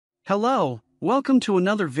Hello, welcome to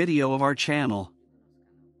another video of our channel.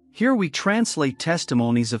 Here we translate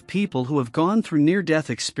testimonies of people who have gone through near-death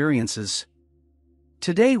experiences.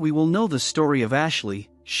 Today we will know the story of Ashley.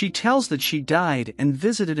 She tells that she died and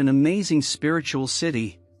visited an amazing spiritual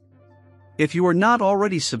city. If you are not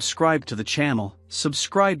already subscribed to the channel,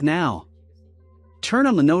 subscribe now. Turn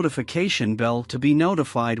on the notification bell to be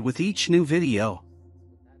notified with each new video.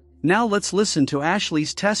 Now let's listen to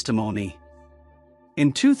Ashley's testimony.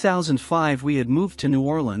 In 2005 we had moved to New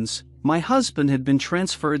Orleans. My husband had been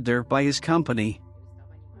transferred there by his company.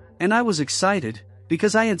 And I was excited,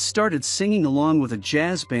 because I had started singing along with a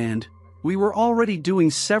jazz band. We were already doing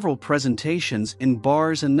several presentations in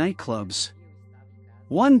bars and nightclubs.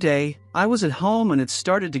 One day, I was at home and it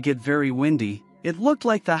started to get very windy. It looked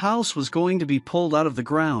like the house was going to be pulled out of the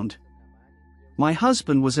ground. My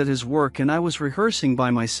husband was at his work and I was rehearsing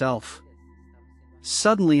by myself.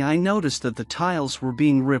 Suddenly I noticed that the tiles were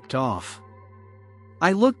being ripped off.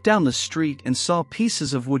 I looked down the street and saw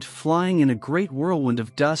pieces of wood flying in a great whirlwind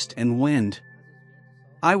of dust and wind.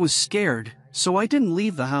 I was scared, so I didn't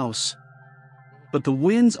leave the house. But the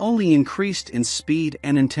winds only increased in speed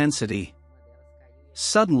and intensity.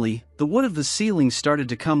 Suddenly, the wood of the ceiling started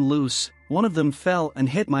to come loose. One of them fell and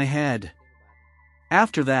hit my head.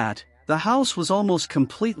 After that, the house was almost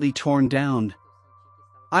completely torn down.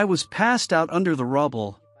 I was passed out under the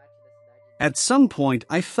rubble. At some point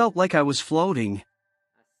I felt like I was floating.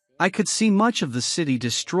 I could see much of the city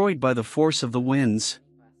destroyed by the force of the winds.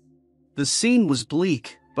 The scene was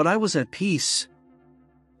bleak, but I was at peace.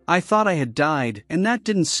 I thought I had died, and that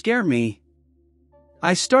didn't scare me.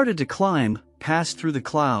 I started to climb, pass through the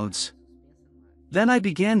clouds. Then I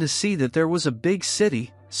began to see that there was a big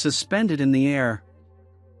city, suspended in the air.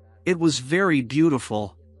 It was very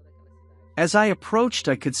beautiful. As I approached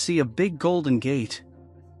I could see a big golden gate.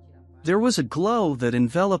 There was a glow that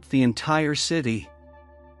enveloped the entire city.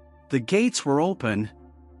 The gates were open.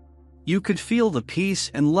 You could feel the peace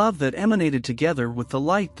and love that emanated together with the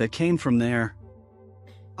light that came from there.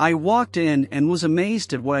 I walked in and was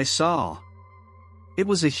amazed at what I saw. It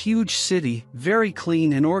was a huge city, very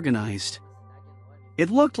clean and organized. It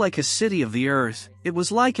looked like a city of the earth. It was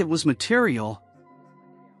like it was material.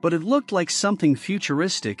 But it looked like something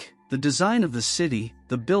futuristic. The design of the city,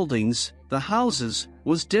 the buildings, the houses,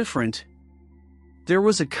 was different. There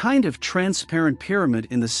was a kind of transparent pyramid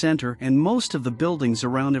in the center and most of the buildings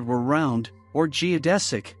around it were round, or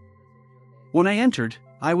geodesic. When I entered,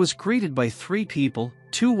 I was greeted by 3 people,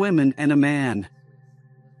 2 women and a man.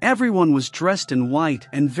 Everyone was dressed in white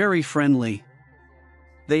and very friendly.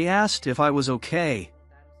 They asked if I was okay.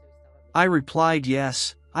 I replied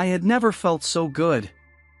yes, I had never felt so good.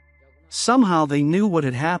 Somehow they knew what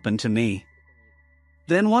had happened to me.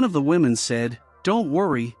 Then one of the women said, "Don't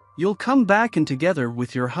worry, you'll come back and together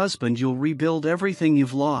with your husband you'll rebuild everything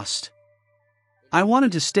you've lost." I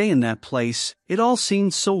wanted to stay in that place, it all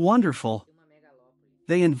seemed so wonderful.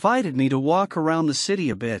 They invited me to walk around the city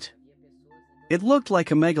a bit. It looked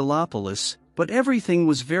like a megalopolis, but everything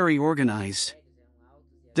was very organized.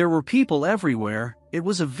 There were people everywhere, it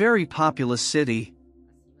was a very populous city.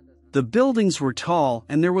 The buildings were tall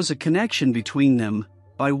and there was a connection between them,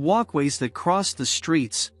 by walkways that crossed the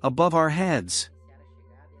streets, above our heads.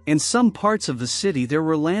 In some parts of the city there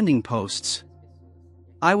were landing posts.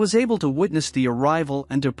 I was able to witness the arrival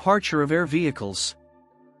and departure of air vehicles.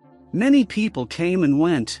 Many people came and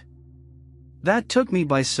went. That took me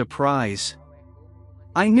by surprise.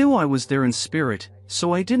 I knew I was there in spirit,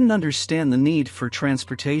 so I didn't understand the need for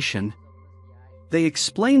transportation. They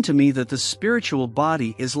explained to me that the spiritual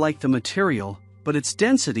body is like the material, but its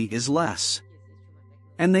density is less.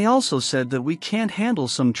 And they also said that we can't handle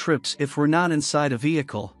some trips if we're not inside a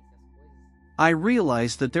vehicle. I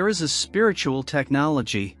realized that there is a spiritual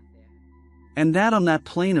technology. And that on that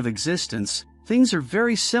plane of existence, things are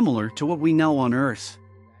very similar to what we know on Earth.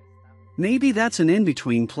 Maybe that's an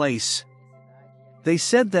in-between place. They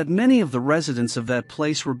said that many of the residents of that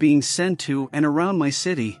place were being sent to and around my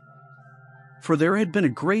city. For there had been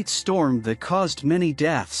a great storm that caused many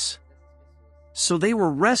deaths. So they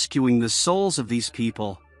were rescuing the souls of these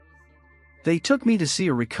people. They took me to see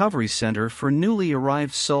a recovery center for newly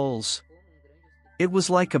arrived souls. It was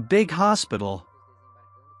like a big hospital.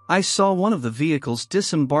 I saw one of the vehicles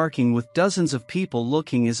disembarking with dozens of people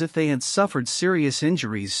looking as if they had suffered serious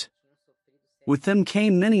injuries. With them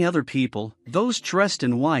came many other people, those dressed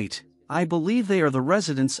in white. I believe they are the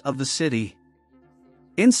residents of the city.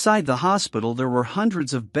 Inside the hospital there were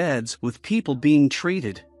hundreds of beds with people being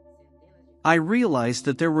treated. I realized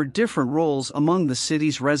that there were different roles among the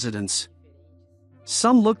city's residents.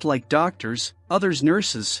 Some looked like doctors, others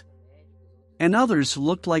nurses. and others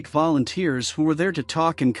looked like volunteers who were there to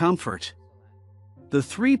talk and comfort. The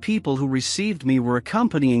 3 people who received me were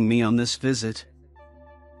accompanying me on this visit.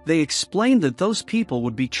 They explained that those people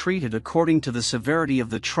would be treated according to the severity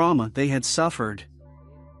of the trauma they had suffered,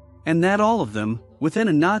 and that all of them, within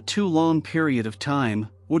a not too long period of time,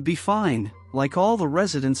 would be fine, like all the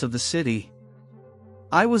residents of the city.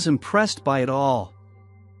 I was impressed by it all.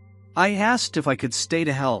 I asked if I could stay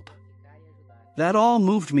to help. That all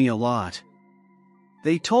moved me a lot.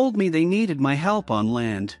 They told me they needed my help on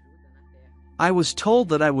land. I was told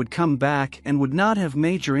that I would come back and would not have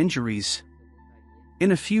major injuries.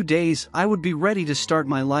 In a few days, I would be ready to start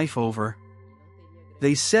my life over.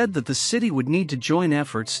 They said that the city would need to join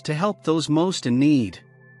efforts to help those most in need.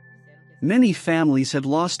 Many families had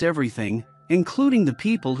lost everything, including the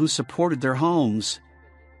people who supported their homes.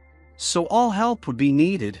 So all help would be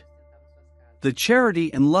needed. The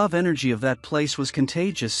charity and love energy of that place was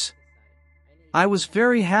contagious. I was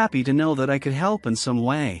very happy to know that I could help in some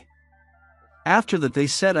way. After that, they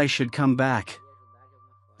said I should come back.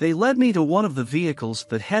 They led me to one of the vehicles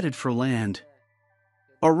that headed for land.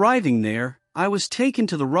 Arriving there, I was taken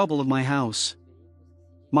to the rubble of my house.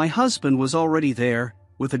 My husband was already there,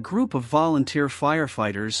 with a group of volunteer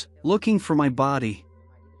firefighters, looking for my body.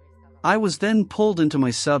 I was then pulled into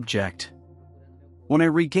my subject. When I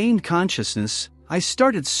regained consciousness, I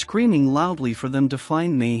started screaming loudly for them to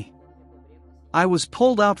find me. I was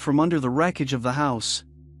pulled out from under the wreckage of the house.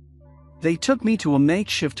 They took me to a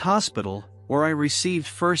makeshift hospital, where I received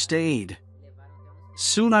first aid.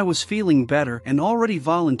 Soon I was feeling better and already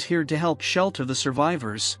volunteered to help shelter the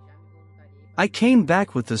survivors. I came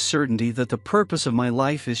back with the certainty that the purpose of my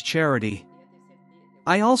life is charity.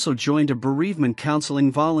 I also joined a bereavement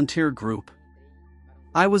counseling volunteer group.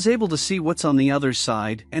 I was able to see what's on the other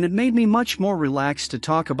side, and it made me much more relaxed to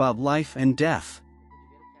talk about life and death.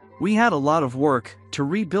 We had a lot of work to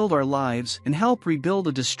rebuild our lives and help rebuild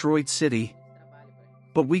a destroyed city.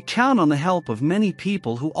 But we count on the help of many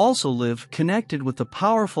people who also live connected with the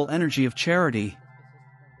powerful energy of charity.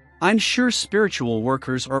 I'm sure spiritual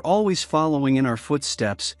workers are always following in our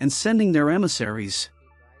footsteps and sending their emissaries.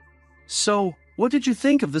 So, what did you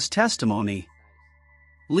think of this testimony?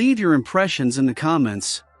 Leave your impressions in the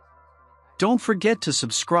comments. Don't forget to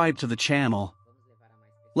subscribe to the channel.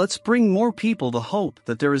 Let's bring more people the hope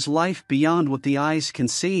that there is life beyond what the eyes can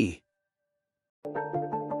see.